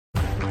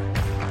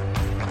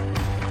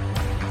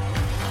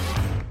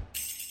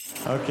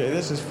Okay,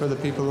 this is for the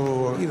people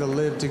who either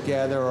live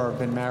together or have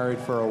been married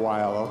for a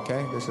while,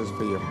 okay? This is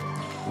for you.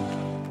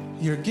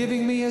 You're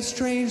giving me a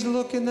strange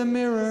look in the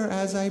mirror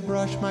as I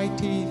brush my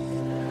teeth.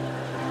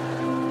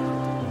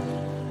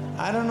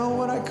 I don't know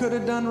what I could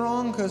have done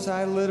wrong, because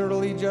I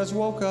literally just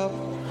woke up.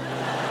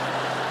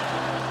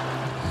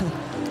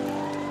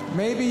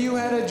 Maybe you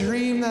had a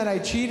dream that I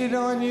cheated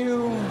on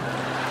you.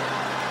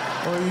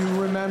 Or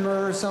you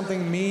remember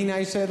something mean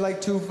I said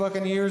like 2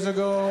 fucking years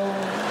ago.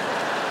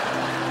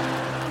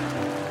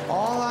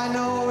 All I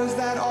know is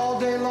that all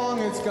day long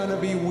it's gonna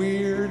be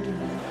weird.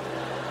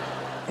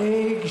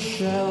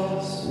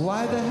 Eggshells.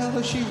 Why the hell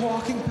is she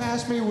walking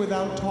past me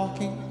without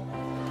talking?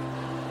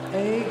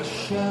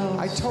 Eggshells.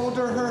 I told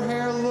her her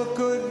hair looked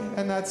good,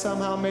 and that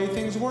somehow made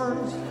things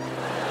worse.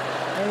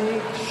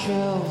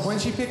 Eggshells. When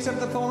she picks up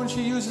the phone,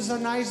 she uses a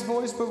nice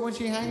voice, but when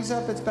she hangs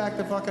up, it's back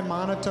to fucking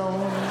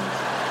monotone.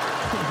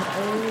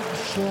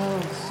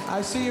 Eggshells.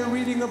 I see her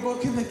reading a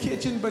book in the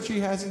kitchen, but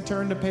she hasn't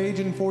turned a page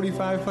in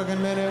 45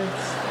 fucking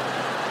minutes.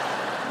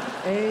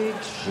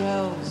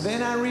 Eggshells.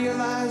 Then I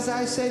realized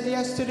I said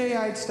yesterday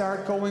I'd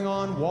start going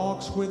on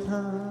walks with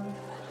her,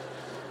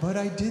 but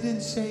I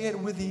didn't say it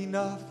with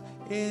enough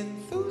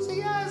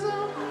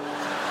enthusiasm.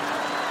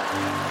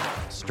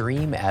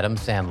 Stream Adam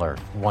Sandler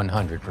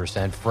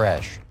 100%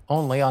 fresh,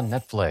 only on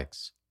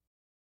Netflix.